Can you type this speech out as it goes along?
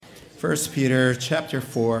1 Peter chapter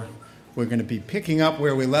 4. We're going to be picking up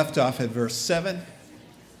where we left off at verse 7.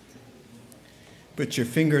 Put your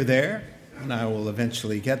finger there, and I will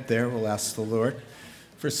eventually get there. We'll ask the Lord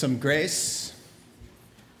for some grace.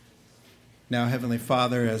 Now, Heavenly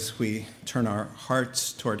Father, as we turn our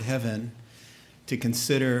hearts toward heaven to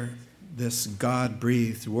consider this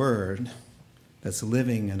God-breathed word that's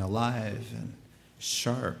living and alive and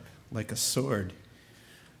sharp like a sword,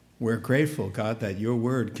 we're grateful, God, that your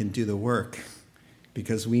word can do the work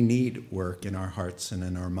because we need work in our hearts and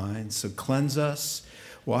in our minds. So cleanse us,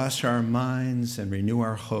 wash our minds, and renew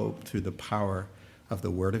our hope through the power of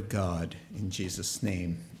the word of God. In Jesus'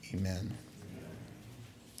 name, amen.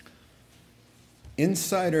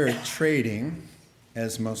 Insider trading,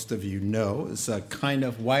 as most of you know, is a kind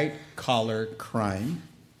of white-collar crime.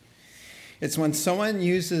 It's when someone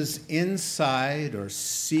uses inside or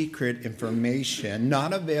secret information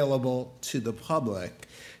not available to the public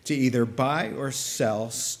to either buy or sell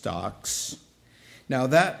stocks. Now,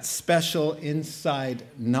 that special inside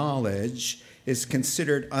knowledge is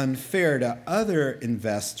considered unfair to other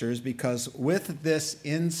investors because with this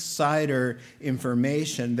insider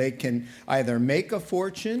information, they can either make a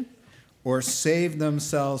fortune or save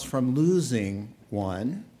themselves from losing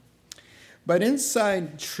one. But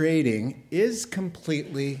inside trading is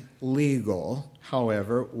completely legal.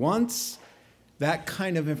 However, once that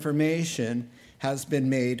kind of information has been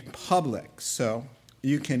made public, so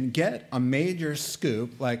you can get a major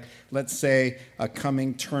scoop, like let's say a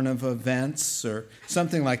coming turn of events or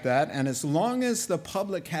something like that, and as long as the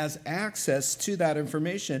public has access to that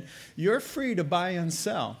information, you're free to buy and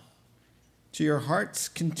sell to your heart's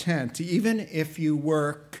content, even if you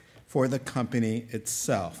work for the company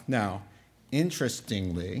itself. Now,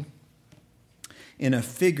 interestingly, in a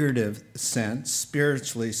figurative sense,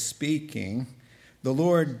 spiritually speaking, the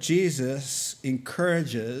Lord Jesus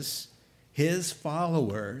encourages his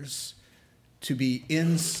followers to be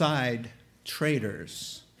inside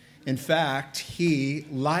traders. In fact, he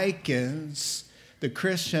likens the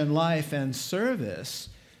Christian life and service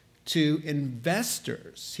to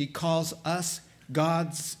investors. He calls us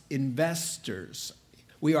God's investors.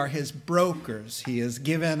 We are his brokers. He has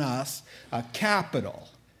given us a capital,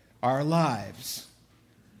 our lives,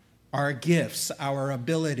 our gifts, our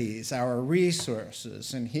abilities, our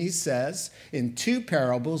resources. And he says in two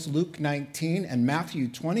parables, Luke 19 and Matthew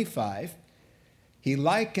 25, he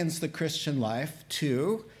likens the Christian life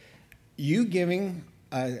to you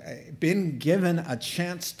been given a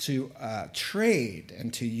chance to trade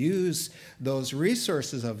and to use those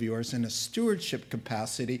resources of yours in a stewardship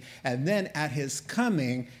capacity, and then at his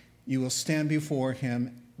coming, you will stand before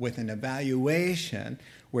him with an evaluation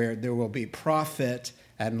where there will be profit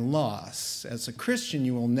and loss. As a Christian,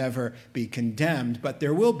 you will never be condemned, but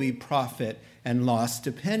there will be profit and loss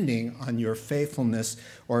depending on your faithfulness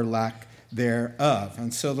or lack thereof.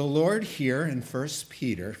 And so the Lord here in 1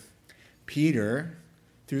 Peter,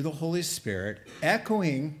 through the Holy Spirit,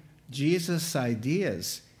 echoing Jesus'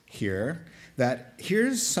 ideas here, that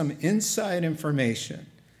here's some inside information.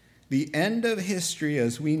 The end of history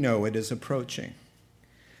as we know it is approaching.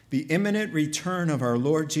 The imminent return of our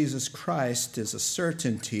Lord Jesus Christ is a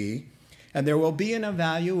certainty, and there will be an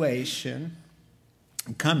evaluation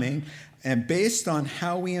coming, and based on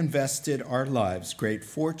how we invested our lives, great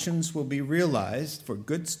fortunes will be realized for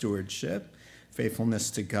good stewardship, faithfulness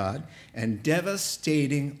to God, and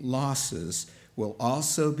devastating losses will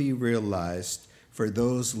also be realized for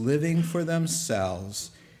those living for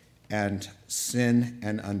themselves and sin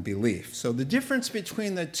and unbelief. So the difference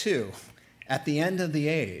between the two at the end of the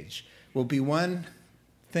age will be one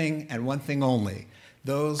thing and one thing only.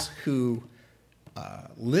 Those who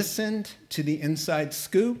listened to the inside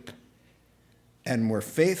scoop and were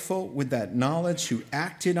faithful with that knowledge, who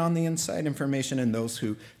acted on the inside information, and those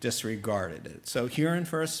who disregarded it. So here in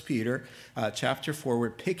 1 Peter chapter 4, we're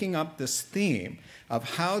picking up this theme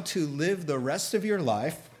of how to live the rest of your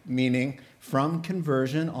life, meaning from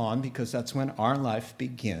conversion on, because that's when our life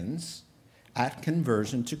begins, at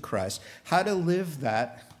conversion to Christ, how to live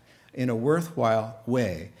that in a worthwhile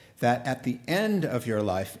way, that at the end of your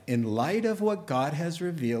life, in light of what God has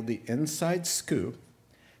revealed, the inside scoop,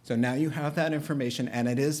 so now you have that information, and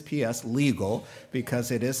it is, P.S., legal, because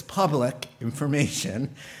it is public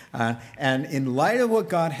information. And in light of what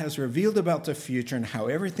God has revealed about the future and how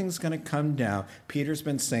everything's going to come down, Peter's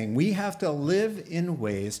been saying we have to live in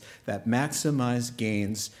ways that maximize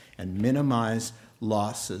gains and minimize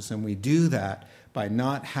losses. And we do that by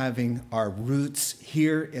not having our roots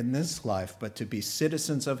here in this life, but to be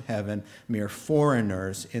citizens of heaven, mere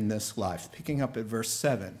foreigners in this life. Picking up at verse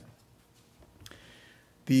 7.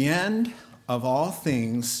 The end of all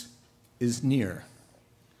things is near.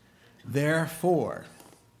 Therefore,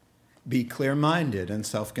 be clear-minded and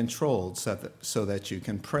self-controlled so that you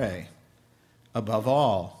can pray. Above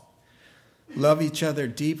all, love each other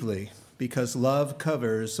deeply, because love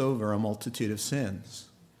covers over a multitude of sins.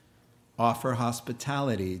 Offer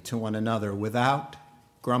hospitality to one another without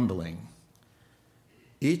grumbling.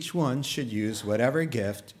 Each one should use whatever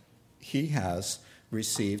gift he has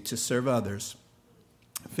received to serve others,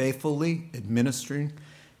 faithfully administering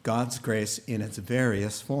God's grace in its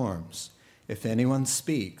various forms. If anyone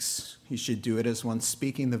speaks, he should do it as one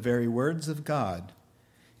speaking the very words of God.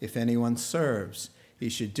 If anyone serves, he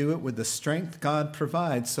should do it with the strength God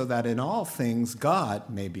provides, so that in all things God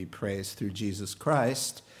may be praised through Jesus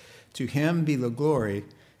Christ. To him be the glory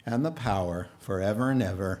and the power forever and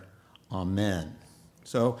ever. Amen.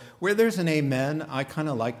 So where there's an amen, I kind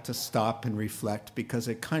of like to stop and reflect, because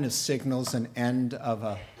it kind of signals an end of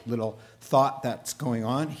a little thought that's going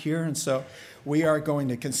on here. And so we are going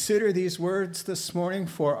to consider these words this morning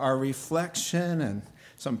for our reflection and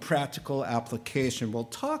some practical application. We'll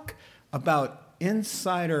talk about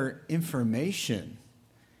insider information.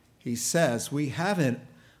 He says we have it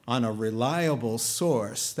on a reliable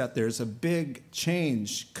source that there's a big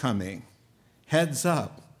change coming. Heads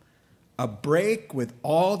up. A break with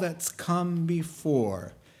all that's come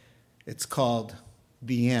before. It's called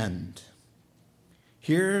the end.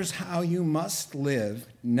 Here's how you must live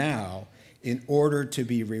now in order to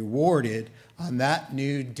be rewarded on that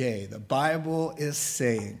new day. The Bible is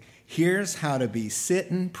saying, here's how to be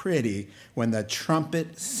sitting pretty when the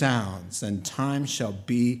trumpet sounds and time shall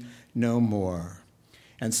be no more.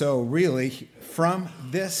 And so really, from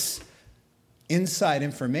this inside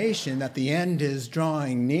information that the end is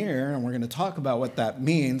drawing near, and we're going to talk about what that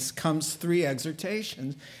means, comes 3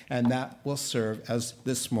 exhortations, and that will serve as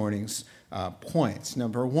this morning's points.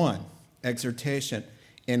 Number 1, exhortation.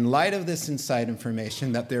 In light of this inside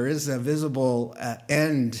information that there is a visible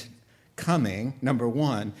end coming, number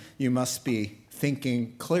 1, you must be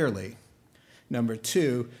thinking clearly. Number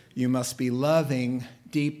 2, you must be loving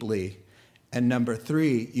deeply. And number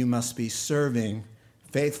 3, you must be serving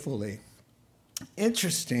faithfully.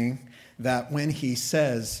 Interesting that when he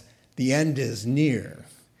says the end is near,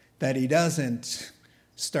 that he doesn't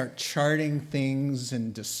start charting things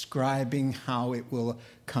and describing how it will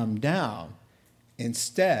come down.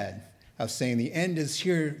 Instead of saying the end is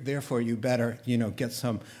here, therefore you better, get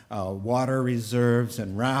some water reserves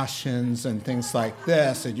and rations and things like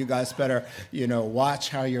this, and you guys better, watch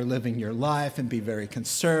how you're living your life and be very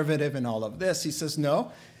conservative and all of this. He says,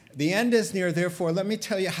 no, the end is near, therefore let me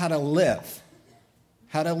tell you how to live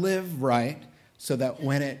right, so that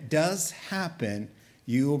when it does happen,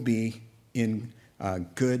 you will be in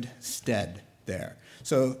good stead there.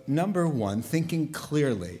 So number 1, thinking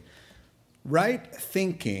clearly. Right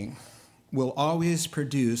thinking will always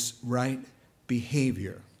produce right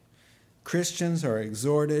behavior. Christians are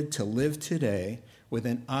exhorted to live today with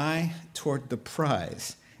an eye toward the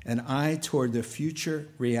prize, an eye toward the future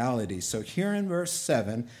reality. So here in verse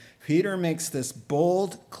 7, Peter makes this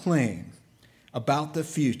bold claim about the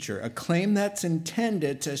future, a claim that's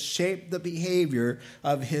intended to shape the behavior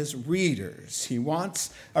of his readers. He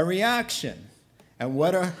wants a reaction, and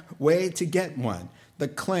what a way to get one. The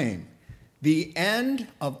claim, the end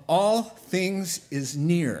of all things is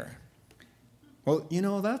near. Well,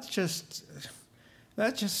 that's just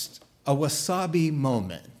a wasabi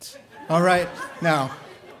moment. All right? Now,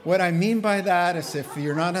 what I mean by that is if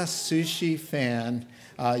you're not a sushi fan,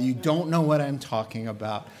 you don't know what I'm talking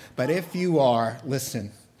about. But if you are,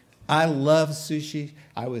 listen, I love sushi.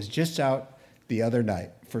 I was just out the other night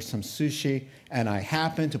for some sushi, and I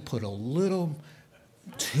happened to put a little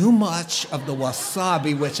too much of the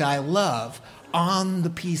wasabi, which I love, on the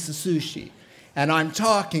piece of sushi. And I'm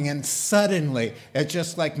talking, and suddenly, it's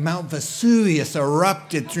just like Mount Vesuvius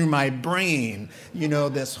erupted through my brain.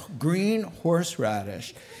 This green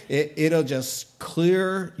horseradish, it'll just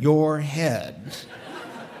clear your head.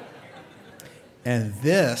 And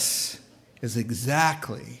this is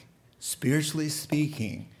exactly, spiritually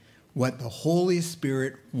speaking, what the Holy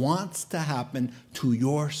Spirit wants to happen to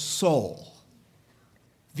your soul.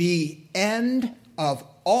 The end of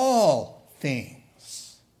all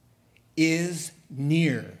things is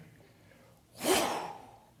near.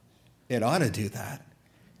 It ought to do that.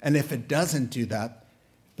 And if it doesn't do that,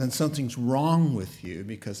 then something's wrong with you,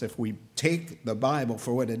 because if we take the Bible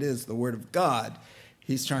for what it is, the Word of God,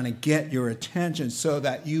 He's trying to get your attention so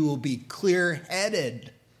that you will be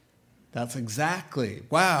clear-headed. That's exactly.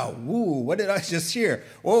 Wow. Woo, what did I just hear?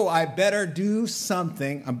 Oh, I better do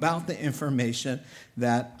something about the information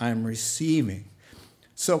that I'm receiving.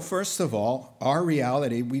 So first of all, our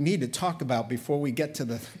reality, we need to talk about, before we get to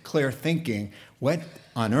the clear thinking, what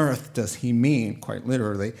on earth does he mean, quite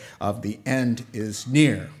literally, of the end is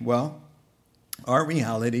near? Well, our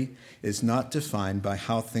reality is not defined by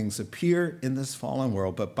how things appear in this fallen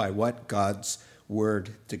world, but by what God's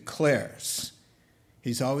word declares.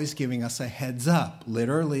 He's always giving us a heads up.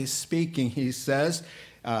 Literally speaking, he says,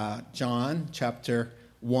 John chapter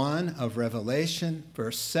 1 of Revelation,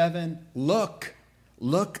 verse 7, look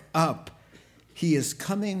up. He is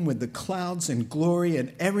coming with the clouds and glory,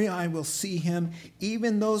 and every eye will see him,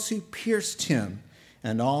 even those who pierced him.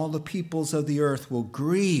 And all the peoples of the earth will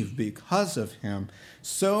grieve because of him.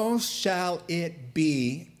 So shall it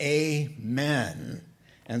be. Amen.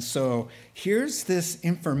 And so here's this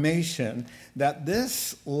information that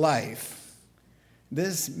this life,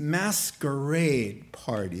 this masquerade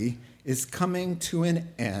party is coming to an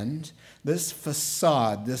end. This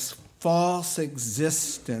facade, this false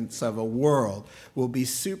existence of a world will be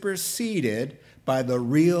superseded by the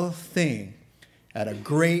real thing at a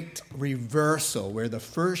great reversal where the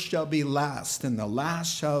first shall be last and the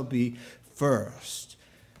last shall be first.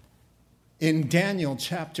 In Daniel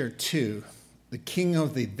chapter 2, the king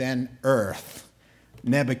of the then earth,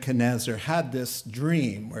 Nebuchadnezzar, had this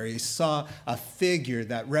dream where he saw a figure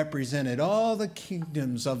that represented all the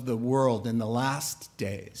kingdoms of the world in the last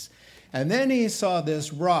days. And then he saw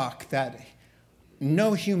this rock that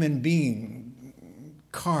no human being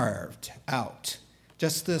carved out.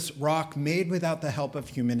 Just this rock made without the help of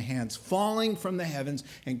human hands, falling from the heavens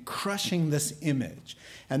and crushing this image.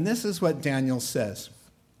 And this is what Daniel says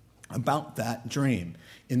about that dream.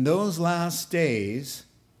 In those last days,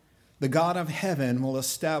 the God of heaven will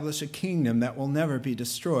establish a kingdom that will never be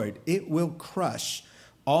destroyed. It will crush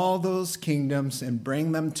all those kingdoms and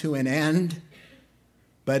bring them to an end,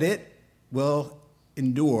 but it will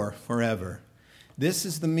endure forever. This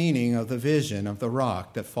is the meaning of the vision of the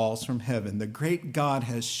rock that falls from heaven. The great God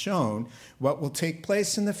has shown what will take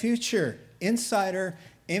place in the future. Insider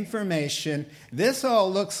information. This all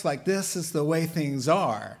looks like this is the way things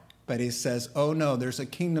are. But he says, oh no, there's a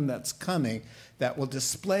kingdom that's coming that will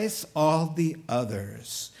displace all the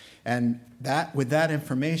others. And that, with that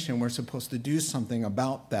information, we're supposed to do something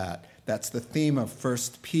about that. That's the theme of 1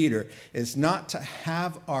 Peter, is not to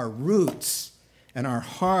have our roots and our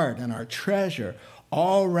heart and our treasure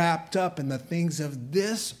all wrapped up in the things of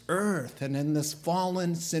this earth and in this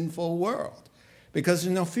fallen, sinful world, because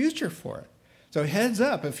there's no future for it. So heads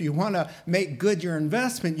up, if you want to make good your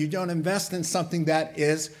investment, you don't invest in something that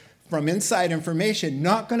is, from inside information,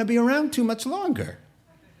 not going to be around too much longer.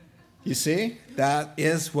 You see? That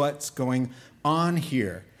is what's going on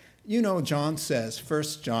here. You know, John says, 1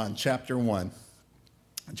 John chapter 2,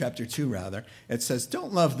 it says,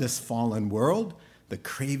 don't love this fallen world, the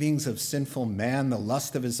cravings of sinful man, the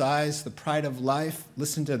lust of his eyes, the pride of life.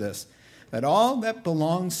 Listen to this, that all that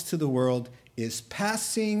belongs to the world is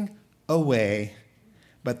passing away,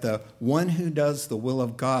 but the one who does the will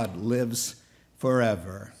of God lives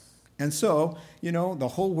forever. And so, you know, the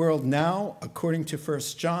whole world now, according to 1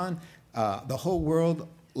 John, the whole world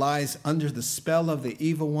lies under the spell of the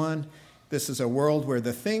evil one. This is a world where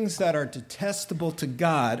the things that are detestable to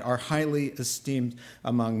God are highly esteemed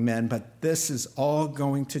among men, but this is all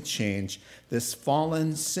going to change. This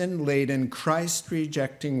fallen, sin-laden,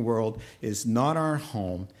 Christ-rejecting world is not our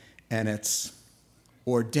home, and it's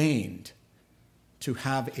ordained to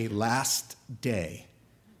have a last day.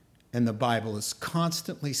 And the Bible is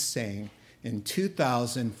constantly saying, in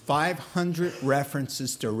 2,500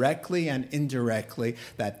 references directly and indirectly,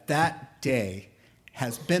 that that day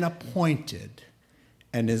has been appointed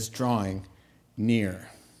and is drawing near.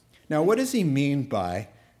 Now, what does he mean by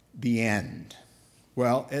the end?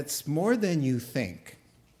 Well, it's more than you think.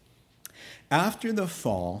 After the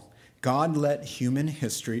fall, God let human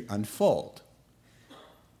history unfold.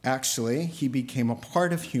 Actually, he became a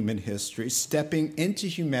part of human history, stepping into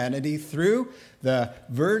humanity through the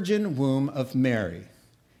virgin womb of Mary.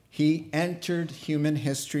 He entered human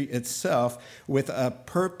history itself with a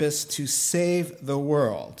purpose to save the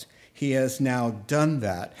world. He has now done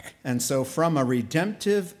that. And so from a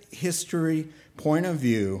redemptive history point of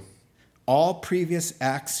view, all previous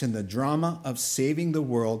acts in the drama of saving the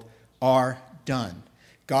world are done.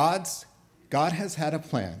 God has had a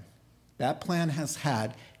plan. That plan has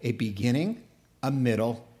had a beginning, a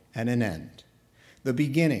middle, and an end. The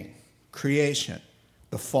beginning, creation,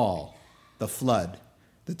 the fall, the flood,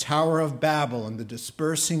 the Tower of Babel and the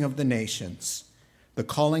dispersing of the nations, the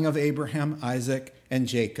calling of Abraham, Isaac, and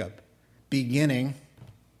Jacob. Beginning,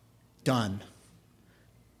 done.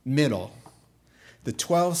 Middle, the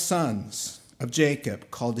 12 sons of Jacob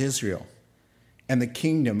called Israel. and the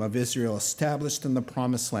kingdom of Israel established in the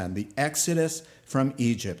promised land, the exodus from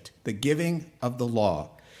Egypt, the giving of the law,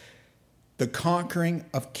 the conquering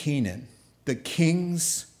of Canaan, the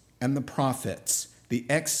kings and the prophets, the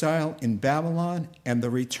exile in Babylon and the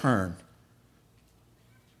return.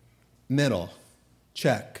 Middle,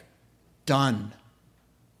 check, done.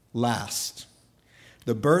 Last,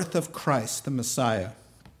 the birth of Christ, the Messiah,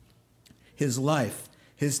 his life,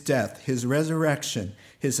 his death, his resurrection,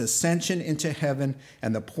 his ascension into heaven,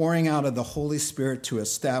 and the pouring out of the Holy Spirit to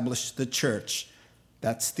establish the church.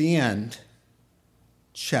 That's the end.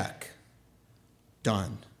 Check.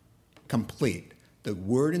 Done. Complete. The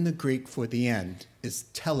word in the Greek for the end is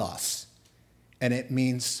telos, and it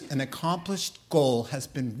means an accomplished goal has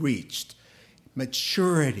been reached.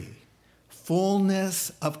 Maturity,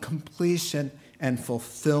 fullness of completion and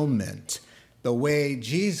fulfillment. The way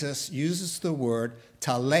Jesus uses the word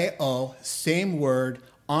taleo, same word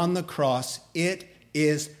on the cross, it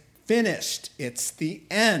is finished. It's the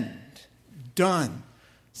end. Done.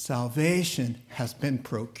 Salvation has been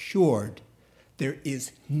procured. There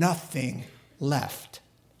is nothing left.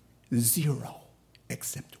 Zero,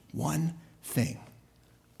 except one thing,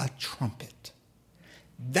 a trumpet.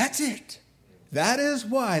 That's it. That is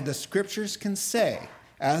why the scriptures can say,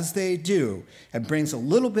 as they do, it brings a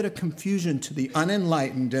little bit of confusion to the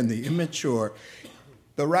unenlightened and the immature.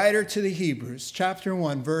 The writer to the Hebrews, chapter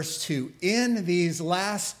 1, verse 2, in these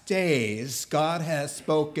last days, God has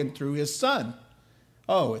spoken through his Son.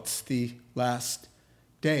 Oh, it's the last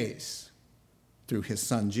days through his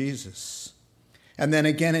Son, Jesus. And then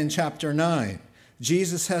again in chapter 9,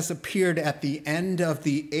 Jesus has appeared at the end of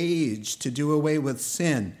the age to do away with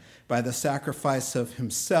sin by the sacrifice of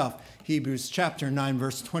himself. Hebrews chapter 9,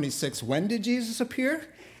 verse 26. When did Jesus appear?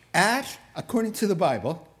 According to the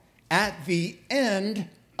Bible, at the end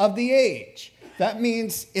of the age. That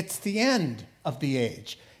means it's the end of the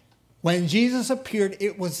age. When Jesus appeared,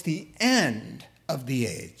 it was the end of the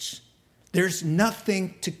age. There's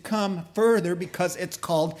nothing to come further because it's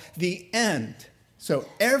called the end. So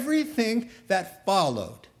everything that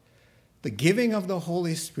followed, the giving of the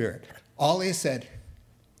Holy Spirit, all he said,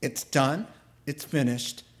 it's done, it's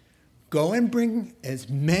finished. Go and bring as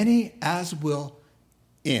many as will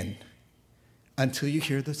in until you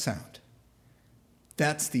hear the sound.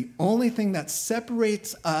 That's the only thing that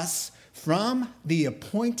separates us from the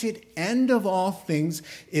appointed end of all things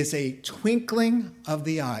is a twinkling of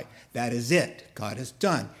the eye. That is it. God is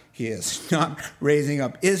done. He is not raising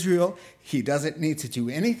up Israel. He doesn't need to do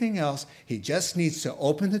anything else. He just needs to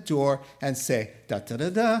open the door and say,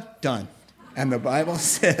 da-da-da-da, done. And the Bible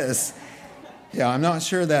says, yeah, I'm not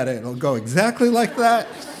sure that it'll go exactly like that.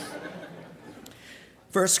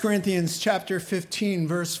 1 Corinthians chapter 15,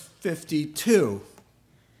 verse 52.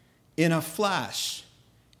 In a flash,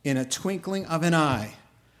 in a twinkling of an eye,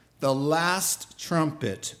 the last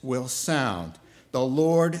trumpet will sound. The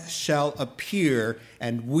Lord shall appear,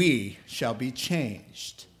 and we shall be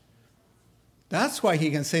changed. That's why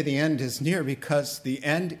he can say the end is near, because the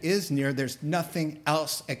end is near. There's nothing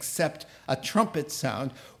else except a trumpet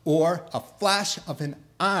sound or a flash of an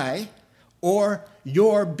eye or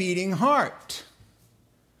your beating heart.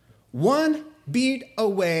 One beat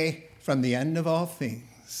away from the end of all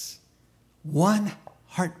things. One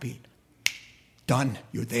heartbeat. Done.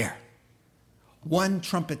 You're there. One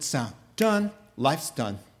trumpet sound. Done. Life's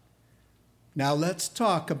done. Now let's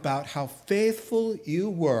talk about how faithful you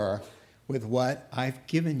were with what I've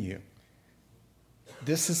given you.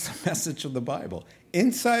 This is the message of the Bible.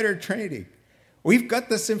 Insider trading. We've got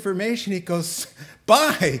this information. He goes,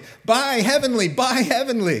 buy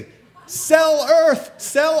heavenly. Sell earth,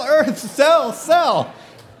 sell.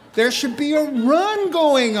 There should be a run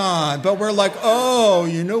going on. But we're like, oh,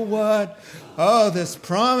 you know what? Oh, this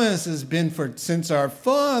promise has been since our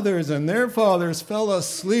fathers and their fathers fell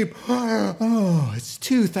asleep. Oh, it's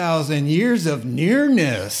 2,000 years of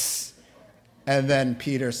nearness. And then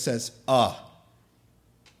Peter says,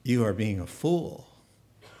 you are being a fool.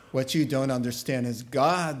 What you don't understand is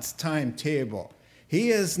God's timetable. He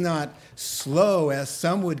is not slow as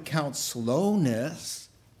some would count slowness.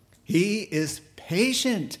 He is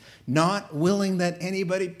patient, not willing that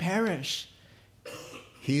anybody perish.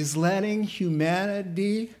 He's letting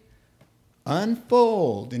humanity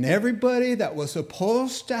unfold. And everybody that was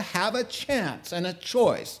supposed to have a chance and a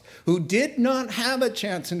choice, who did not have a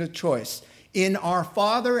chance and a choice, in our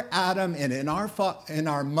father Adam and in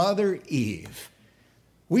our mother Eve,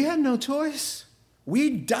 we had no choice. We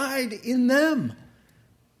died in them.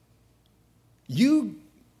 You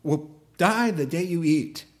will die the day you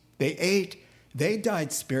eat. They ate. They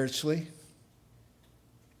died spiritually.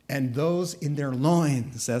 and those in their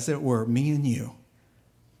loins, as it were, me and you,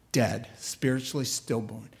 dead, spiritually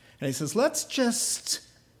stillborn. And he says, let's just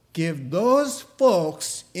give those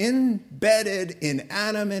folks embedded in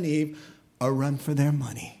Adam and Eve a run for their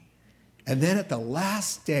money. And then at the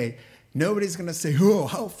last day, nobody's going to say, oh,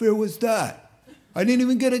 how fair was that? I didn't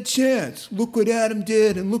even get a chance. Look what Adam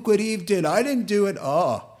did and look what Eve did. I didn't do it.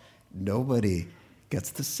 Oh, nobody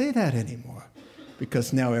gets to say that anymore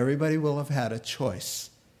because now everybody will have had a choice.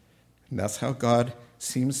 And that's how God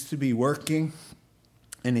seems to be working.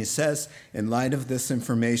 And he says, in light of this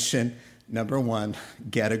information, number one,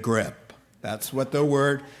 get a grip. That's what the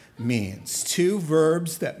word means. Two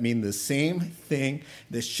verbs that mean the same thing.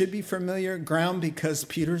 This should be familiar ground because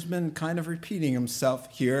Peter's been kind of repeating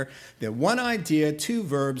himself here. The one idea, two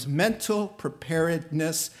verbs, mental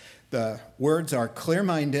preparedness. The words are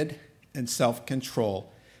clear-minded and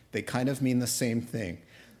self-control. They kind of mean the same thing.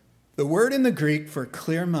 The word in the Greek for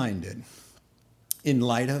clear-minded, in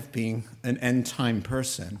light of being an end-time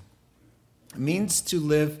person, means to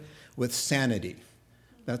live with sanity.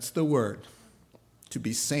 That's the word, to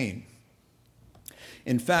be sane.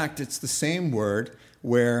 In fact, it's the same word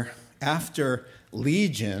where after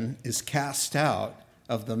Legion is cast out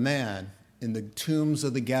of the man in the tombs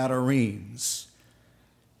of the Gadarenes,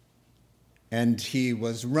 and he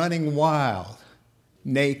was running wild,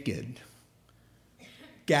 naked,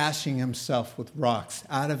 gashing himself with rocks,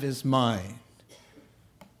 out of his mind,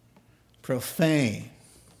 profane,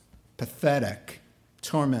 pathetic,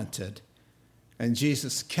 tormented. And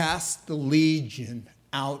Jesus cast the legion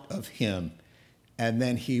out of him. And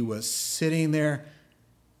then he was sitting there,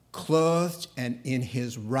 clothed and in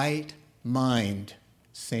his right mind.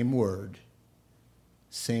 Same word.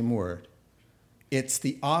 Same word. It's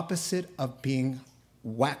the opposite of being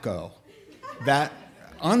wacko. That,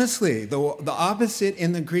 honestly, the opposite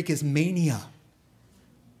in the Greek is mania,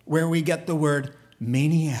 where we get the word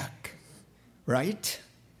maniac, right?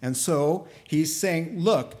 And so he's saying,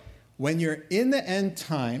 look, when you're in the end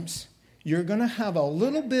times, you're going to have a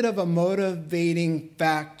little bit of a motivating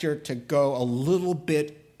factor to go a little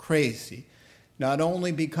bit crazy. Not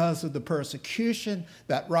only because of the persecution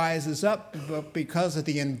that rises up, but because of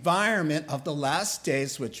the environment of the last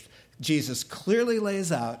days, which Jesus clearly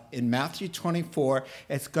lays out in Matthew 24,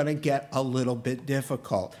 it's going to get a little bit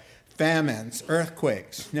difficult. Famines,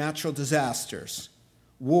 earthquakes, natural disasters,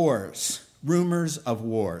 wars, rumors of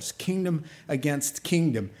wars, kingdom against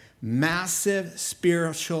kingdom, massive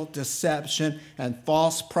spiritual deception and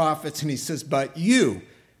false prophets. And he says, but you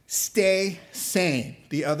stay sane.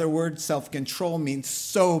 The other word, self-control, means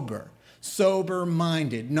sober,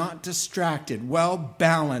 sober-minded, not distracted,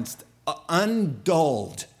 well-balanced,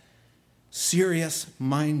 undulled,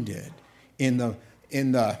 serious-minded in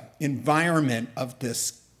the environment of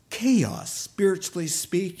this chaos, spiritually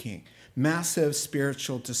speaking, massive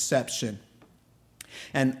spiritual deception.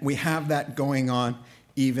 And we have that going on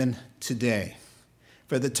even today.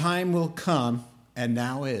 For the time will come, and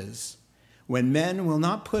now is, when men will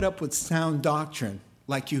not put up with sound doctrine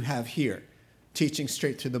like you have here, teaching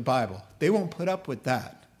straight through the Bible. They won't put up with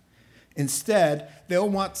that. Instead, they'll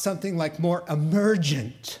want something like more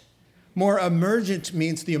emergent. More emergent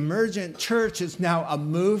means the emergent church is now a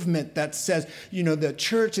movement that says, the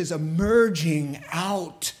church is emerging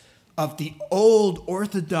out of the old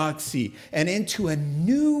orthodoxy and into a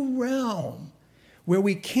new realm where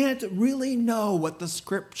we can't really know what the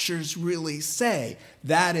scriptures really say.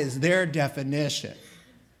 That is their definition.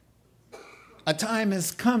 A time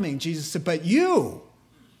is coming, Jesus said, but you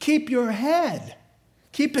keep your head.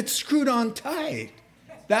 Keep it screwed on tight.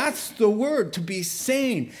 That's the word, to be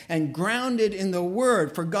sane and grounded in the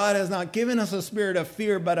word. For God has not given us a spirit of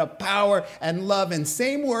fear, but of power and love. And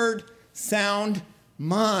same word, sound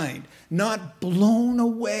mind. Not blown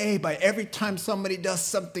away by every time somebody does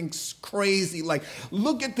something crazy like,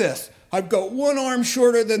 look at this. I've got one arm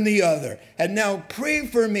shorter than the other. And now pray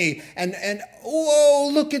for me. And whoa,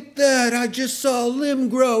 look at that. I just saw a limb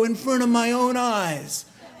grow in front of my own eyes.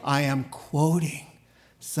 I am quoting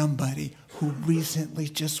somebody who recently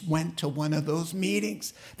just went to one of those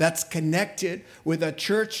meetings that's connected with a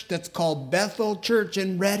church that's called Bethel Church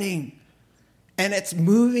in Redding. And it's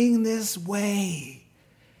moving this way.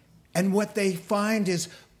 And what they find is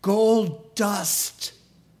gold dust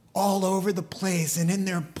all over the place and in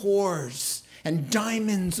their pores, and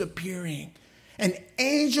diamonds appearing, and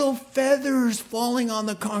angel feathers falling on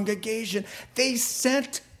the congregation. They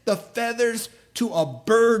sent the feathers to a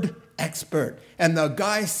bird expert. And the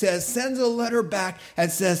guy sends a letter back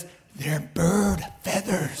and says, they're bird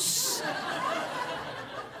feathers.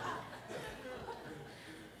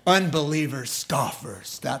 Unbelievers,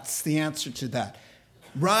 scoffers. That's the answer to that.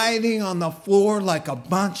 writhing on the floor like a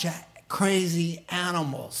bunch of crazy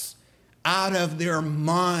animals, out of their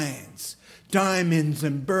minds. Diamonds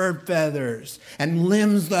and bird feathers and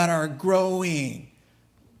limbs that are growing.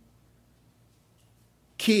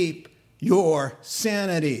 Keep your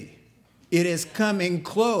sanity. It is coming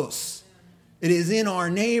close. It is in our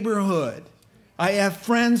neighborhood. I have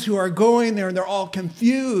friends who are going there and they're all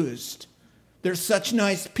confused. They're such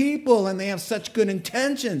nice people and they have such good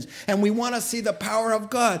intentions and we want to see the power of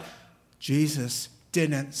God. Jesus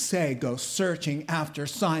didn't say go searching after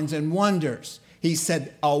signs and wonders. He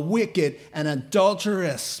said a wicked and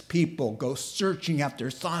adulterous people go searching after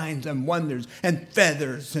signs and wonders and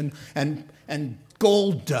feathers and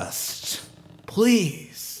gold dust.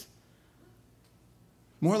 Please.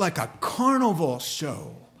 More like a carnival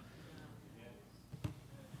show.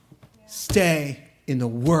 Stay in the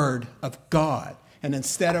Word of God. And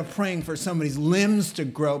instead of praying for somebody's limbs to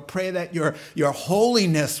grow, pray that your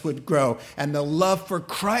holiness would grow and the love for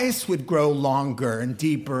Christ would grow longer and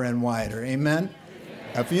deeper and wider. Amen?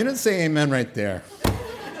 If you didn't say amen right there,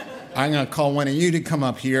 I'm going to call one of you to come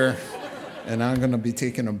up here and I'm going to be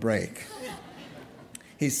taking a break.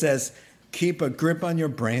 He says, keep a grip on your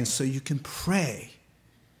brain so you can pray.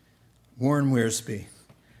 Warren Wiersbe,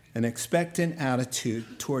 an expectant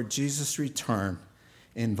attitude toward Jesus' return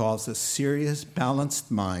involves a serious,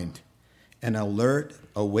 balanced mind, an alert,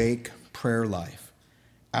 awake prayer life.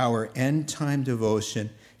 Our end-time devotion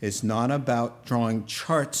is not about drawing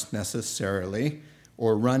charts necessarily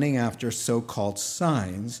or running after so-called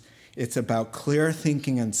signs. It's about clear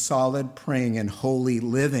thinking and solid praying and holy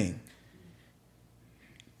living.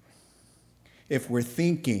 If we're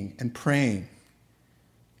thinking and praying,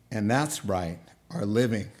 and that's right, our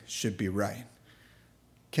living should be right.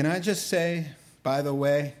 Can I just say, by the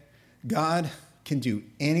way, God can do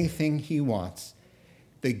anything he wants.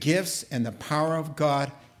 The gifts and the power of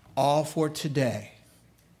God, all for today.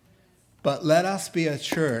 But let us be a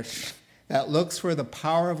church that looks for the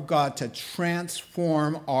power of God to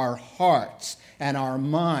transform our hearts and our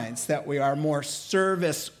minds, that we are more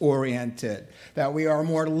service-oriented, that we are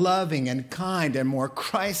more loving and kind and more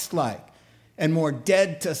Christ-like and more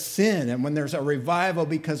dead to sin. And when there's a revival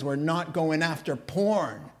because we're not going after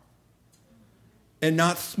porn, and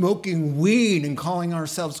not smoking weed and calling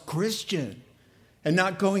ourselves Christian. And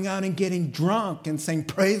not going out and getting drunk and saying,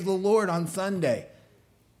 praise the Lord on Sunday.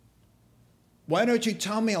 Why don't you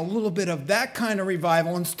tell me a little bit of that kind of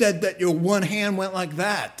revival instead that your one hand went like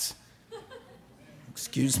that?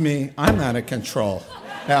 Excuse me, I'm out of control.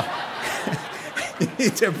 Now, you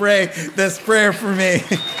need to pray this prayer for me.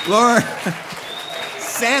 Lord,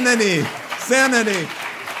 sanity.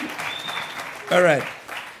 All right.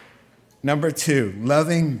 Number 2,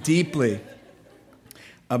 loving deeply.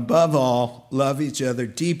 Above all, love each other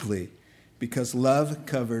deeply, because love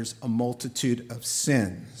covers a multitude of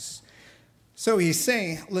sins. So he's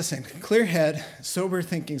saying, listen, clear head, sober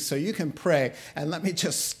thinking, so you can pray. And let me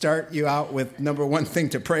just start you out with number 1 thing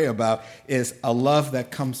to pray about is a love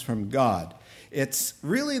that comes from God. It's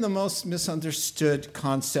really the most misunderstood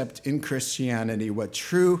concept in Christianity, what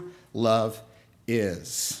true love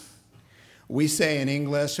is. We say in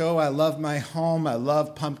English, oh, I love my home, I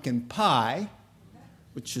love pumpkin pie,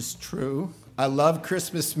 which is true. I love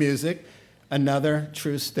Christmas music, another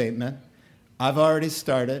true statement. I've already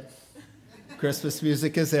started. Christmas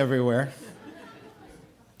music is everywhere,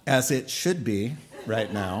 as it should be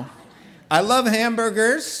right now. I love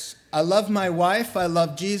hamburgers. I love my wife. I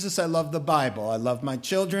love Jesus. I love the Bible. I love my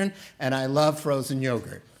children, and I love frozen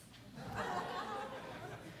yogurt.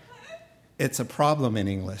 It's a problem in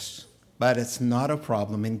English. But it's not a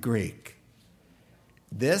problem in Greek.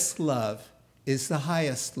 This love is the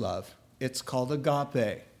highest love. It's called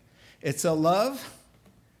agape. It's a love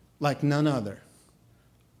like none other.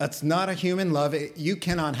 It's not a human love. You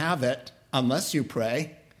cannot have it unless you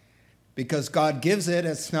pray, because God gives it.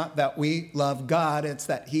 It's not that we love God. It's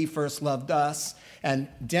that he first loved us and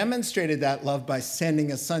demonstrated that love by sending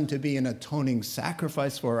his son to be an atoning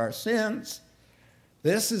sacrifice for our sins.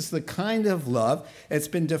 This is the kind of love. It's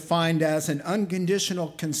been defined as an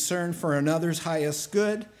unconditional concern for another's highest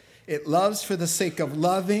good. It loves for the sake of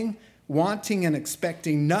loving, wanting and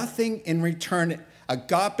expecting nothing in return.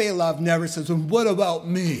 Agape love never says, well, what about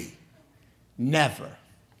me? Never.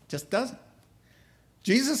 Just doesn't.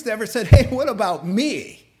 Jesus never said, hey, what about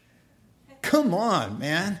me? Come on,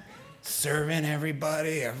 man. Serving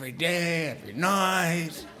everybody every day, every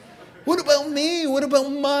night. What about me? What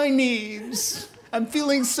about my needs? I'm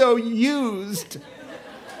feeling so used.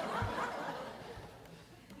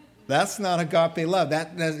 That's not agape love.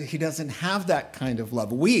 He doesn't have that kind of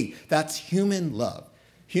love. That's human love.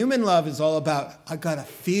 Human love is all about, I got to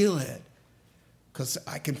feel it because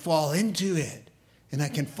I can fall into it and I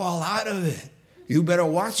can fall out of it. You better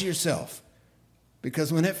watch yourself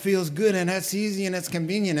because when it feels good and that's easy and it's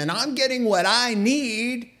convenient and I'm getting what I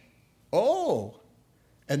need, and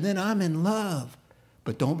then I'm in love.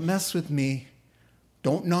 But don't mess with me.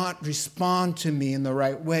 Don't not respond to me in the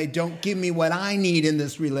right way. Don't give me what I need in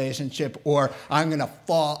this relationship or I'm going to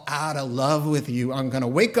fall out of love with you. I'm going to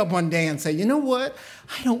wake up one day and say, you know what?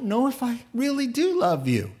 I don't know if I really do love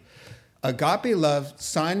you. Agape love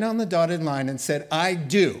signed on the dotted line and said, I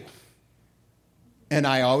do. And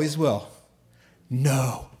I always will.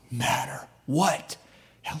 No matter what.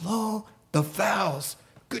 Hello, the vows.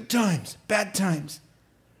 Good times, bad times.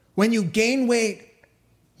 When you gain weight,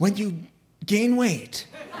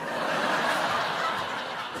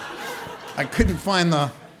 I couldn't find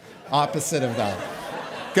the opposite of that.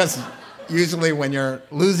 Because usually when you're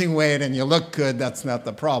losing weight and you look good, that's not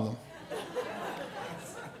the problem.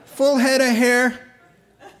 Full head of hair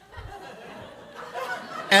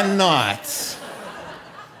and not.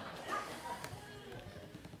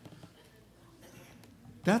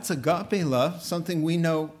 That's agape love, something we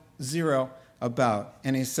know zero about.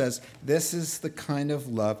 And he says, this is the kind of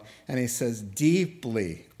love. And he says,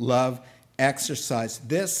 deeply love, exercise.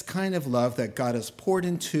 This kind of love that God has poured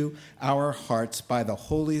into our hearts by the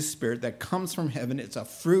Holy Spirit that comes from heaven. It's a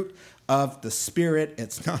fruit of the Spirit.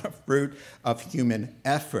 It's not a fruit of human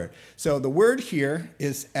effort. So the word here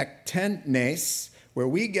is ektenes, where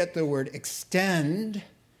we get the word extend.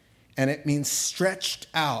 And it means stretched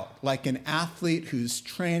out, like an athlete who's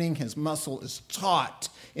training, his muscle is taut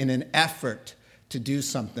in an effort to do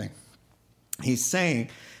something. He's saying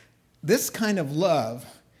this kind of love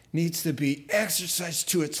needs to be exercised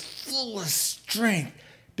to its fullest strength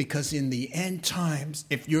because in the end times,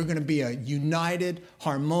 if you're going to be a united,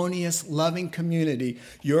 harmonious, loving community,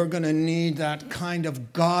 you're going to need that kind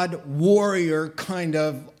of God warrior kind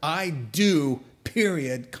of I do,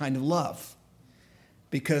 period, kind of love.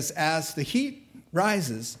 Because as the heat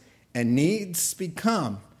rises and needs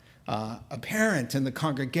become apparent in the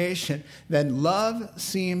congregation, then love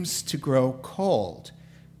seems to grow cold.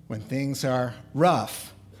 When things are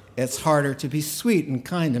rough, it's harder to be sweet and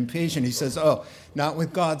kind and patient. He says, not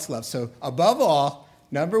with God's love. So above all,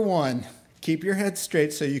 number one, keep your head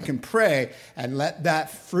straight so you can pray and let that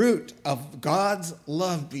fruit of God's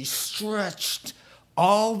love be stretched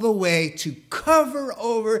all the way to cover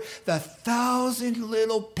over the 1,000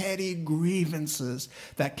 little petty grievances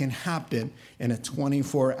that can happen in a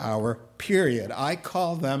 24-hour period. I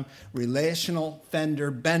call them relational fender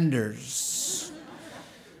benders.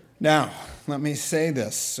 Now, let me say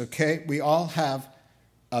this, okay? We all have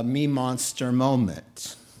a me monster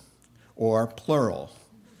moment, or plural.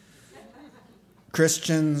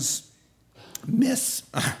 Christians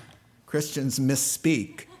misspeak.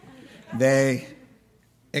 They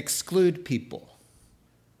exclude people.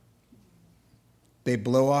 They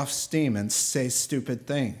blow off steam and say stupid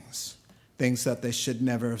things that they should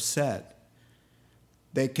never have said.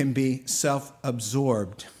 They can be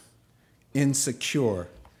self-absorbed, insecure,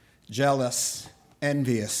 jealous,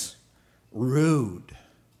 envious, rude,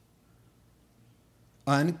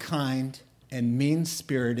 unkind, and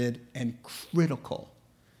mean-spirited, and critical,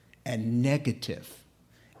 and negative,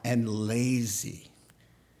 and lazy.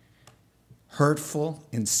 Hurtful,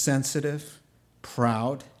 insensitive,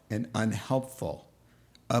 proud, and unhelpful,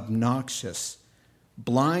 obnoxious,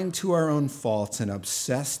 blind to our own faults, and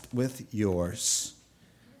obsessed with yours.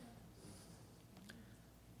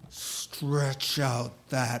 Stretch out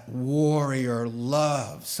that warrior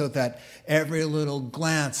love so that every little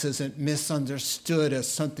glance isn't misunderstood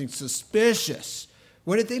as something suspicious.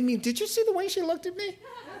 What did they mean? Did you see the way she looked at me?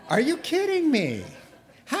 Are you kidding me?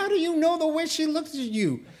 How do you know the way she looked at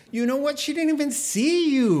you? You know what? She didn't even see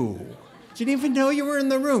you. She didn't even know you were in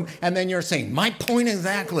the room. And then you're saying, my point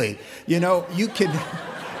exactly. You know, you can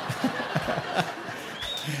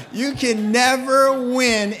never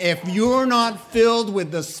win if you're not filled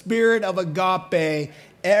with the spirit of agape.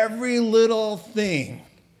 Every little thing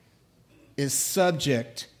is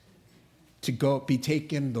subject to be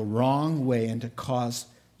taken the wrong way and to cause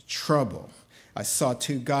trouble. I saw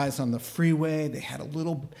two guys on the freeway. They had a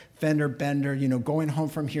little fender bender. You know, going home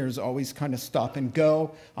from here is always kind of stop and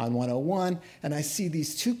go on 101. And I see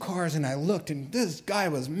these two cars, and I looked, and this guy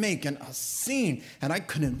was making a scene. And I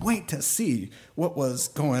couldn't wait to see what was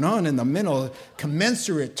going on in the middle,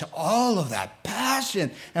 commensurate to all of that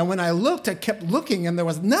passion. And when I looked, I kept looking, and there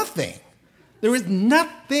was nothing. There was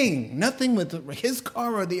nothing with his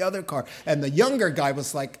car or the other car. And the younger guy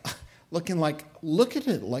was like, looking like, look at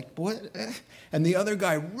it, like what? And the other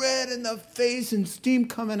guy, red in the face and steam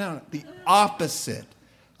coming out. The opposite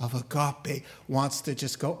of agape wants to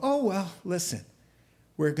just go, oh, well, listen,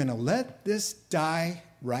 we're going to let this die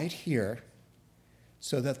right here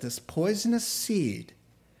so that this poisonous seed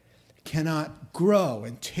cannot grow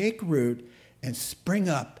and take root and spring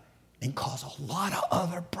up and cause a lot of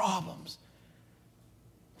other problems.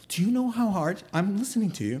 Do you know how hard, I'm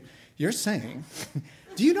listening to you, you're saying,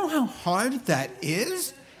 do you know how hard that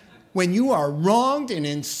is? When you are wronged and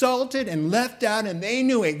insulted and left out and they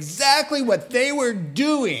knew exactly what they were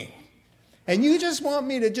doing. And you just want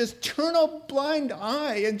me to just turn a blind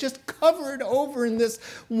eye and just cover it over in this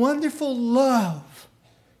wonderful love.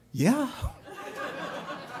 Yeah.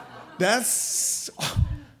 That's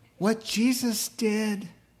what Jesus did.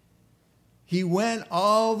 He went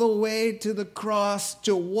all the way to the cross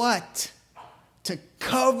to what? To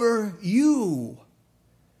cover you.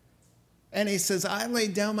 And he says, I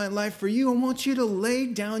laid down my life for you. I want you to lay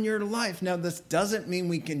down your life. Now, this doesn't mean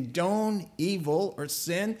we condone evil or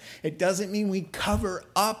sin. It doesn't mean we cover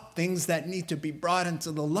up things that need to be brought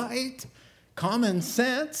into the light. Common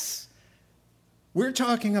sense. We're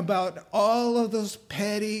talking about all of those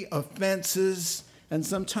petty offenses and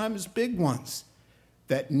sometimes big ones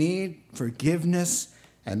that need forgiveness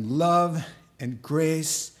and love and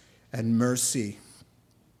grace and mercy.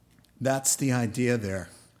 That's the idea there.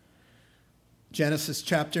 Genesis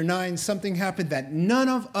chapter 9, something happened that none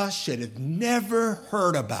of us should have never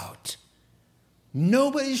heard about.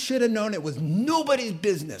 Nobody should have known. It was nobody's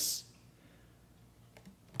business.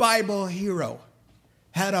 Bible hero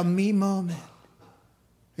had a me moment.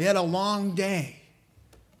 He had a long day.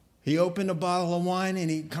 He opened a bottle of wine and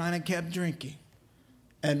he kind of kept drinking.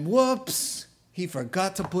 And whoops, he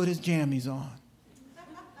forgot to put his jammies on.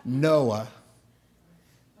 Noah.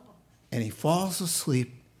 And he falls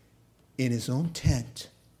asleep in his own tent,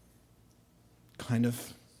 kind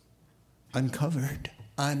of uncovered.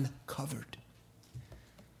 And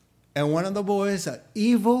one of the boys, an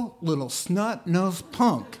evil little snot-nosed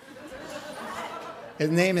punk,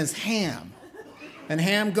 his name is Ham. And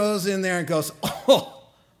Ham goes in there and goes,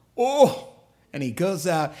 oh. And he goes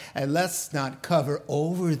out, and let's not cover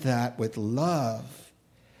over that with love.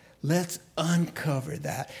 Let's uncover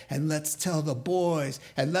that, and let's tell the boys,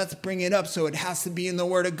 and let's bring it up so it has to be in the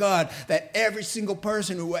Word of God, that every single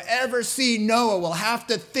person who will ever see Noah will have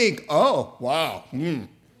to think, oh, wow,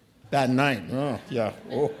 that night, oh, yeah,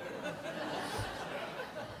 oh.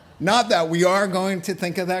 Not that we are going to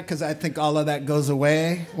think of that, because I think all of that goes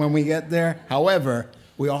away when we get there. However,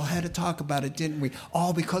 we all had to talk about it, didn't we?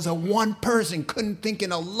 All because of one person couldn't think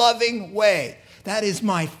in a loving way. That is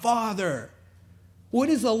my Father. What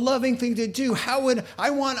is a loving thing to do? How would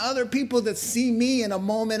I want other people to see me in a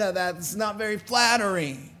moment of that? It's not very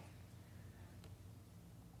flattering.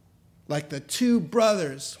 Like the two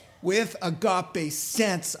brothers with agape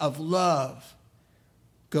sense of love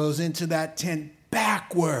goes into that tent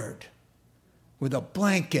backward with a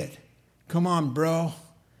blanket. Come on, bro.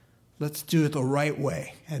 Let's do it the right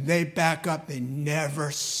way. And they back up. They never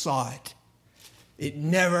saw it. It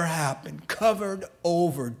never happened. Covered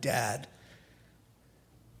over, Dad.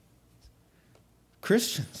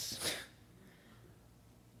 Christians.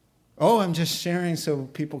 Oh, I'm just sharing so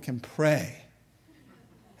people can pray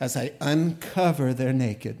as I uncover their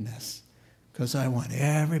nakedness, because I want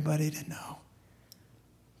everybody to know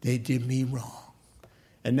they did me wrong.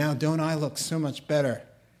 And now don't I look so much better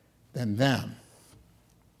than them?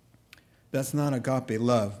 That's not agape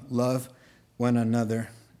love. Love one another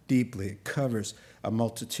deeply. It covers a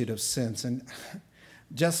multitude of sins. And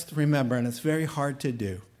just remember, and it's very hard to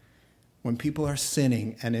do, when people are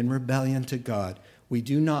sinning and in rebellion to God, we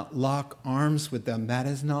do not lock arms with them. That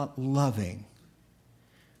is not loving.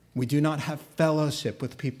 We do not have fellowship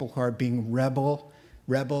with people who are being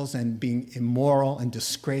rebels and being immoral and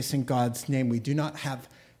disgracing God's name. We do not have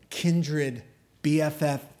kindred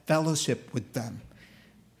BFF fellowship with them.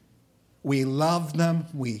 We love them.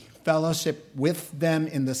 We fellowship with them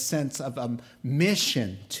in the sense of a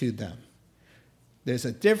mission to them. There's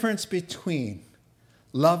a difference between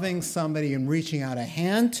loving somebody and reaching out a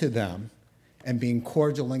hand to them and being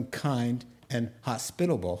cordial and kind and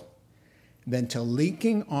hospitable, than to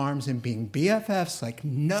linking arms and being BFFs like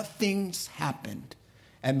nothing's happened,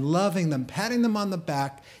 and loving them, patting them on the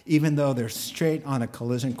back, even though they're straight on a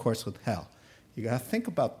collision course with hell. You got to think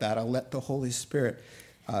about that. I'll let the Holy Spirit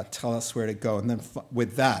tell us where to go. And then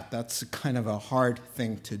with that, that's kind of a hard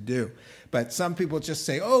thing to do. But some people just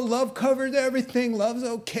say, oh, love covers everything. Love's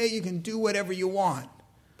okay. You can do whatever you want.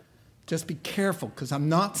 Just be careful, because I'm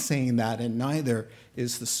not saying that, and neither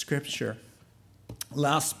is the Scripture.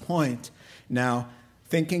 Last point. Now,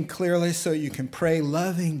 thinking clearly so you can pray,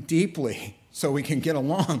 loving deeply so we can get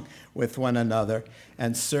along with one another,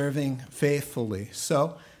 and serving faithfully.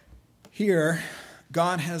 So here,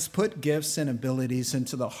 God has put gifts and abilities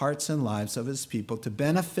into the hearts and lives of his people to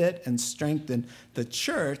benefit and strengthen the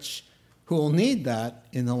church, who will need that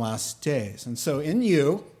in the last days. And so in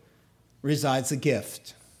you resides a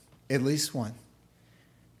gift, at least one.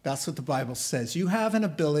 That's what the Bible says. You have an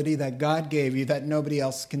ability that God gave you that nobody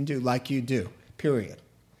else can do like you do, period.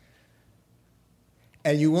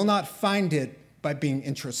 And you will not find it by being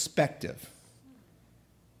introspective.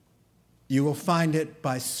 You will find it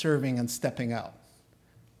by serving and stepping out.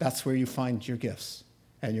 That's where you find your gifts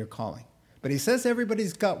and your calling. But he says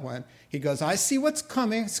everybody's got one. He goes, I see what's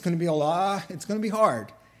coming. It's going to be a lot. It's going to be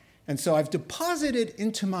hard. And so I've deposited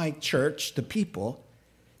into my church, the people,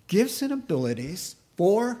 gifts and abilities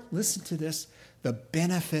for, listen to this, the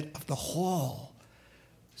benefit of the whole.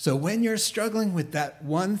 So when you're struggling with that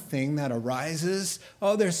one thing that arises,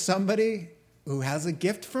 oh, there's somebody who has a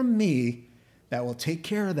gift from me that will take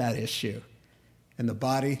care of that issue. And the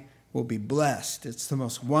body will be blessed. It's the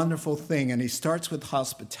most wonderful thing. And he starts with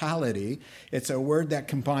hospitality. It's a word that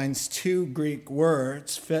combines two Greek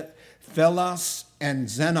words, philos and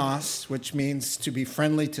xenos, which means to be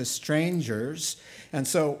friendly to strangers. And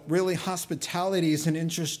so really hospitality is an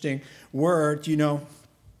interesting word. You know,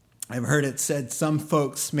 I've heard it said some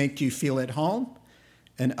folks make you feel at home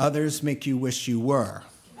and others make you wish you were.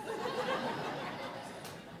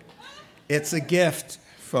 It's a gift,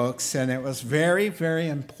 folks, and it was very, very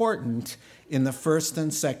important in the first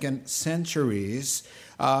and second centuries,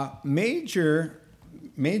 majorly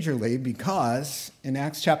because in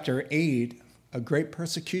Acts chapter 8, a great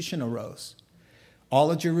persecution arose. All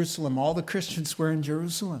of Jerusalem, all the Christians were in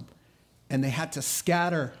Jerusalem, and they had to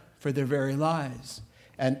scatter for their very lives.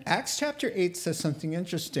 And Acts chapter 8 says something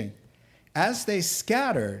interesting. As they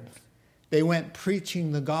scattered, they went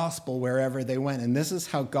preaching the gospel wherever they went. And this is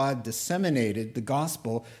how God disseminated the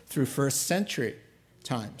gospel through first century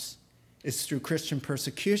times. It's through Christian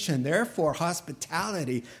persecution. Therefore,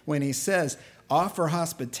 hospitality, when he says, offer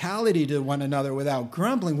hospitality to one another without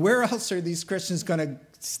grumbling, where else are these Christians going to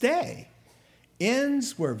stay?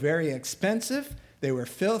 Inns were very expensive, they were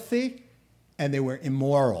filthy, and they were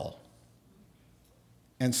immoral.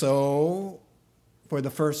 And so, for the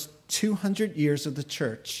first 200 years of the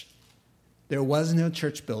church, there was no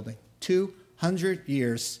church building. 200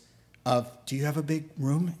 years of, do you have a big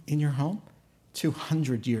room in your home?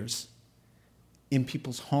 200 years in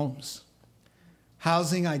people's homes.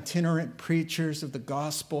 Housing itinerant preachers of the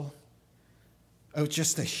gospel. Oh,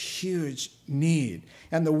 just a huge need.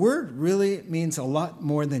 And the word really means a lot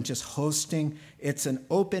more than just hosting. It's an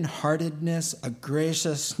open-heartedness, a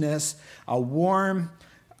graciousness, a warmth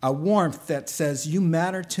that says, you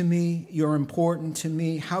matter to me, you're important to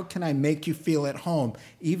me. How can I make you feel at home,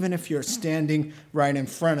 even if you're standing right in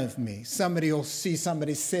front of me? Somebody will see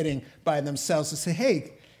somebody sitting by themselves and say,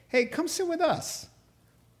 hey, come sit with us.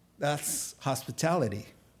 That's hospitality.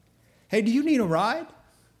 Hey, do you need a ride?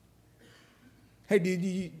 Hey, do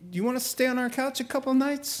you want to stay on our couch a couple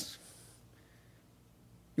nights?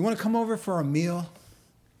 You want to come over for a meal?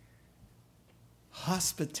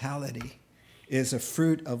 Hospitality is a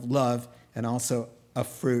fruit of love and also a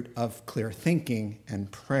fruit of clear thinking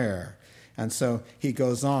and prayer. And so he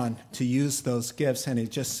goes on to use those gifts, and he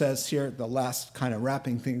just says here, the last kind of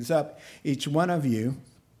wrapping things up, each one of you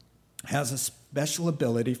has a special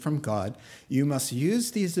ability from God. You must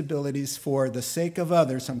use these abilities for the sake of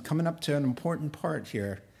others. I'm coming up to an important part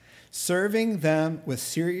here. Serving them with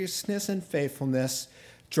seriousness and faithfulness,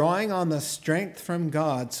 drawing on the strength from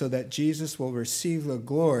God so that Jesus will receive the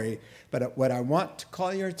glory. But what I want to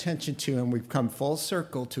call your attention to, and we've come full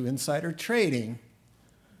circle to insider trading,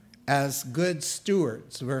 as good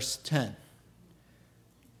stewards, verse 10.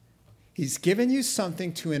 He's given you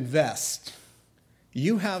something to invest.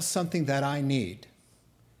 You have something that I need.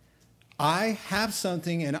 I have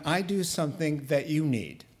something and I do something that you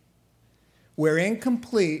need. We're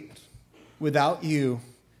incomplete without you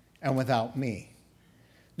and without me.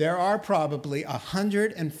 There are probably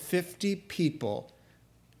 150 people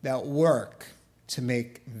that work to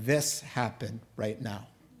make this happen right now.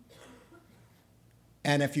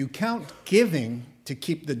 And if you count giving to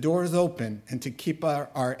keep the doors open and to keep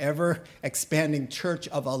our ever-expanding church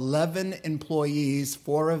of 11 employees,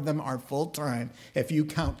 4 of them are full-time. If you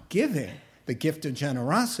count giving, the gift of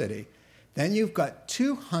generosity, then you've got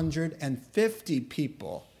 250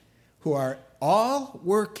 people who are all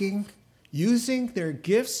working, using their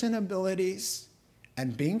gifts and abilities,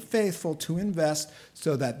 and being faithful to invest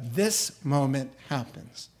so that this moment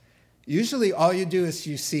happens. Usually all you do is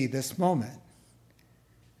you see this moment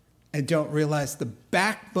and don't realize the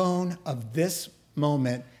backbone of this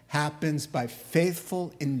moment happens by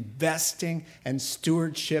faithful investing and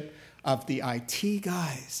stewardship of the IT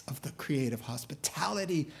guys, of the creative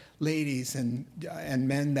hospitality ladies and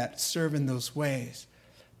men that serve in those ways.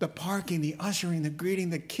 The parking, the ushering, the greeting,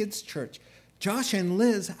 the kids' church. Josh and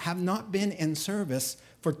Liz have not been in service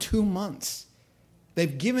for 2 months.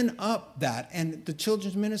 They've given up that, and the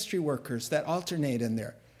children's ministry workers that alternate in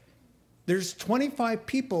there. There's 25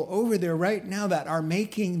 people over there right now that are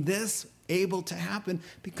making this able to happen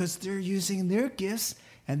because they're using their gifts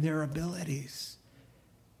and their abilities.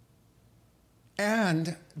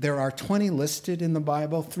 And there are 20 listed in the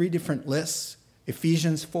Bible, 3 different lists: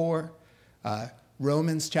 Ephesians 4,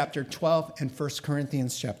 Romans chapter 12, and 1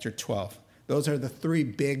 Corinthians chapter 12. Those are the 3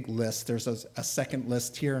 big lists. There's a second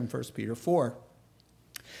list here in 1 Peter 4.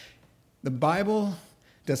 The Bible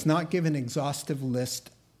does not give an exhaustive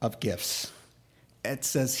list of gifts. It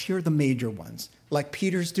says here are the major ones. Like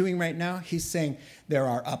Peter's doing right now, he's saying there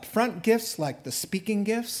are upfront gifts like the speaking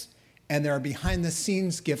gifts, and there are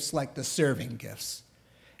behind-the-scenes gifts like the serving gifts.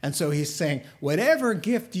 And so he's saying, whatever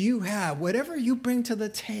gift you have, whatever you bring to the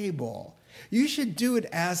table, you should do it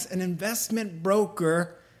as an investment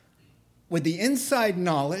broker with the inside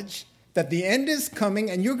knowledge that the end is coming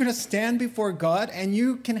and you're going to stand before God and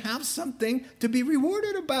you can have something to be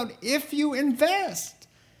rewarded about if you invest.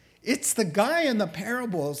 It's the guy in the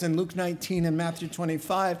parables in Luke 19 and Matthew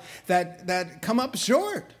 25 that come up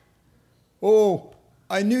short. Oh,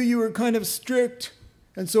 I knew you were kind of strict,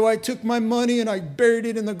 and so I took my money and I buried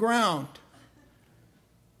it in the ground.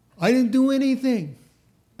 I didn't do anything.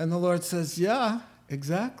 And the Lord says, yeah,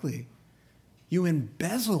 exactly. You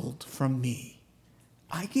embezzled from me.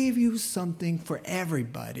 I gave you something for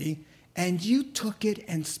everybody, and you took it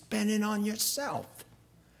and spent it on yourself.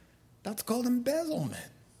 That's called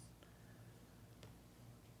embezzlement.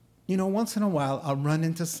 You know, once in a while, I'll run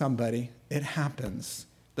into somebody. It happens.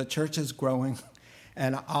 The church is growing,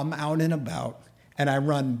 and I'm out and about, and I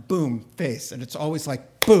run, boom, face. And it's always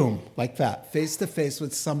like, boom, like that, face to face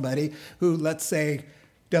with somebody who, let's say,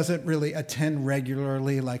 doesn't really attend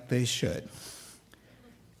regularly like they should.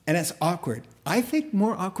 And it's awkward. I think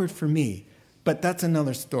more awkward for me, but that's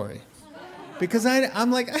another story. Because I'm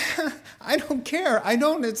like, I don't care.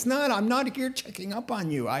 I'm not here checking up on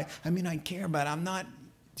you. I mean, I care, but I'm not.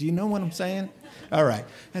 Do you know what I'm saying? All right.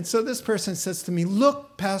 And so this person says to me,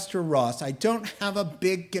 look, Pastor Ross, I don't have a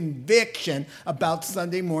big conviction about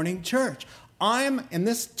Sunday morning church. And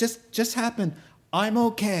this just happened, I'm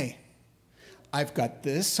okay. I've got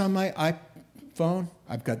this on my iPhone.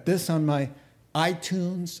 I've got this on my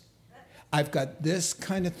iTunes. I've got this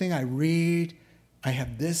kind of thing I read. I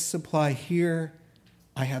have this supply here.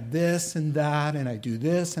 I have this and that, and I do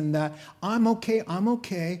this and that. I'm okay. I'm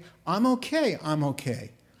okay. I'm okay. I'm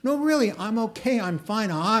okay. No, really, I'm okay. I'm fine.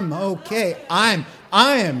 I'm okay. I'm.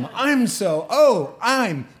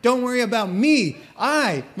 Don't worry about me.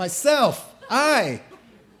 Myself. And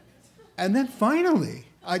then finally,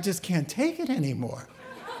 I just can't take it anymore.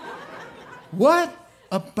 What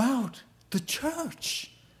about the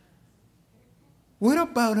church? What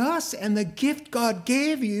about us and the gift God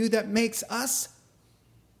gave you that makes us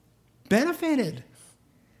benefited?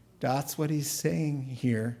 That's what he's saying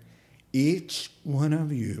here. Each one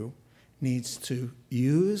of you needs to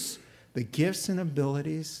use the gifts and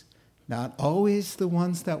abilities, not always the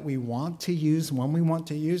ones that we want to use when we want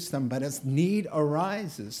to use them, but as need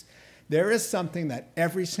arises. There is something that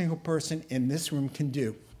every single person in this room can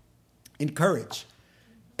do. Encourage.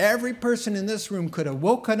 Every person in this room could have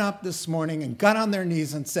woken up this morning and got on their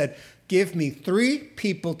knees and said, give me 3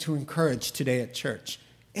 people to encourage today at church.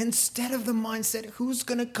 Instead of the mindset, who's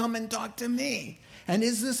going to come and talk to me? And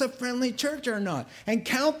is this a friendly church or not? And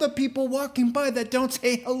count the people walking by that don't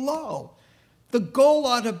say hello. The goal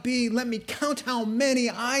ought to be, let me count how many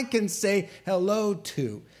I can say hello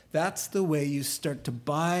to. That's the way you start to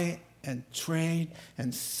buy and trade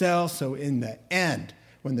and sell. So in the end,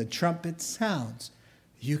 when the trumpet sounds,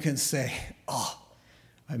 you can say,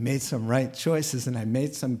 I made some right choices and I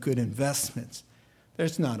made some good investments.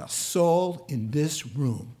 There's not a soul in this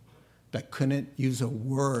room that couldn't use a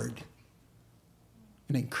word,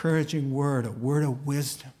 an encouraging word, a word of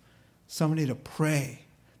wisdom, somebody to pray.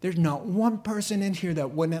 There's not one person in here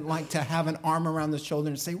that wouldn't like to have an arm around the shoulder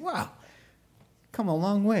and say, wow, come a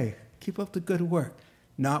long way. Keep up the good work.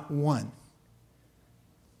 Not one.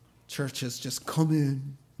 Churches just come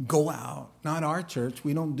in, go out. Not our church.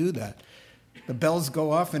 We don't do that. The bells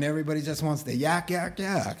go off and everybody just wants to yak, yak,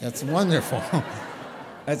 yak. That's wonderful.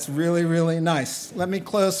 That's really, really nice. Let me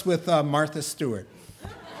close with Martha Stewart.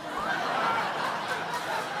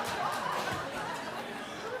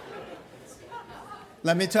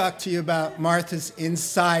 Let me talk to you about Martha's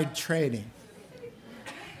inside trading.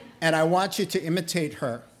 And I want you to imitate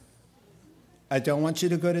her. I don't want you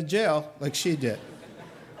to go to jail like she did.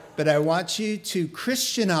 But I want you to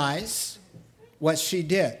Christianize what she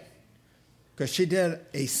did. Because she did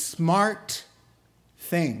a smart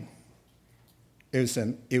thing.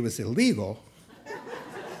 It was illegal,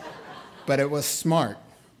 but it was smart.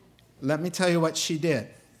 Let me tell you what she did.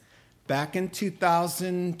 Back in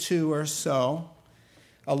 2002 or so,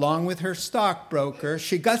 along with her stockbroker,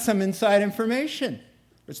 she got some inside information.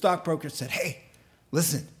 Her stockbroker said, hey,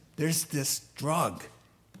 listen, there's this drug.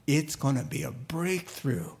 It's going to be a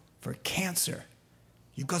breakthrough for cancer.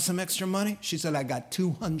 You got some extra money? She said, I got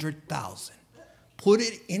 $200,000. Put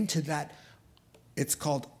it into that. It's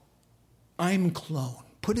called ImClone.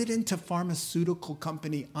 Put it into pharmaceutical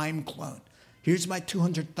company ImClone. Here's my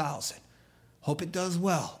 $200,000. Hope it does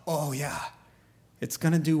well. Oh, yeah, it's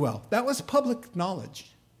going to do well. That was public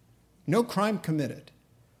knowledge. No crime committed.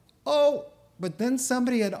 Oh, but then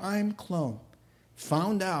somebody at ImClone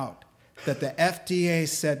found out that the FDA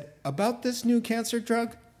said about this new cancer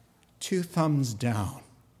drug, 2 thumbs down.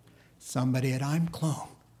 Somebody at ImClone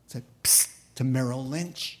said, psst, to Merrill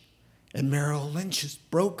Lynch. And Merrill Lynch's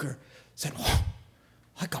broker said, oh,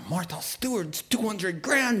 I got Martha Stewart's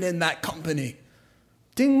 $200,000 in that company.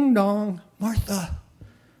 Ding dong, Martha,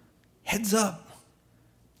 heads up.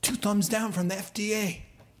 2 thumbs down from the FDA.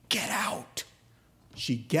 Get out.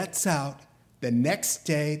 She gets out. The next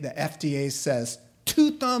day, the FDA says,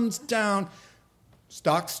 2 thumbs down.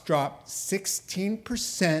 Stocks dropped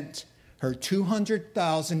 16%. Her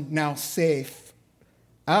 $200,000, now safe,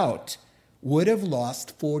 out, would have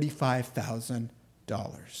lost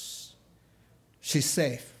 $45,000. She's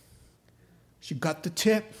safe. She got the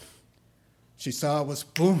tip. She saw it was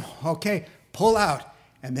boom, okay, pull out.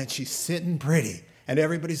 And then she's sitting pretty. And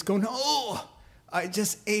everybody's going, oh, I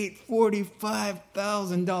just ate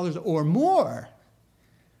 $45,000 or more.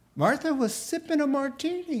 Martha was sipping a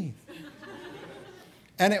martini.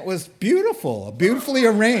 And it was beautiful, beautifully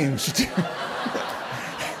arranged.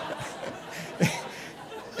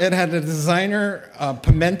 It had a designer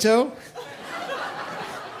pimento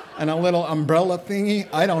and a little umbrella thingy.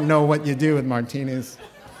 I don't know what you do with martinis.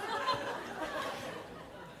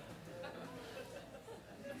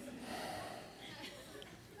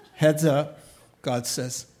 Heads up, God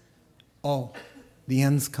says, oh, the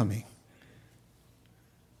end's coming.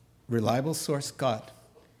 Reliable source, God.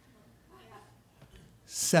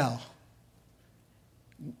 Sell.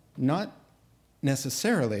 Not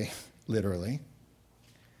necessarily, literally.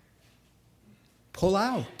 Pull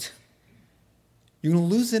out. You're going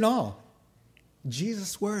to lose it all.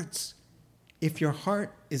 Jesus' words, if your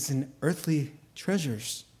heart is in earthly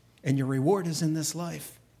treasures and your reward is in this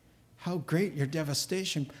life, how great your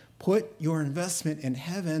devastation. Put your investment in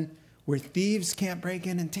heaven where thieves can't break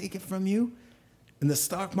in and take it from you and the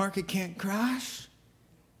stock market can't crash.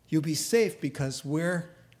 You'll be safe because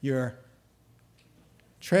where your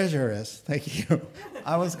treasure is, thank you.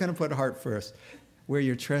 I was going to put heart first. Where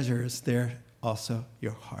your treasure is, there also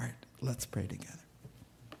your heart. Let's pray together.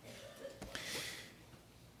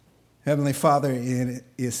 Heavenly Father, it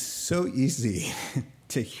is so easy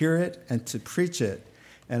to hear it and to preach it,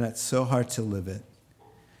 and it's so hard to live it.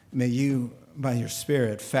 May you, by your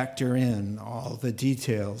Spirit, factor in all the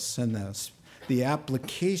details and the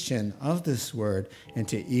application of this word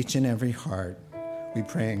into each and every heart. We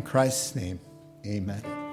pray in Christ's name. Amen.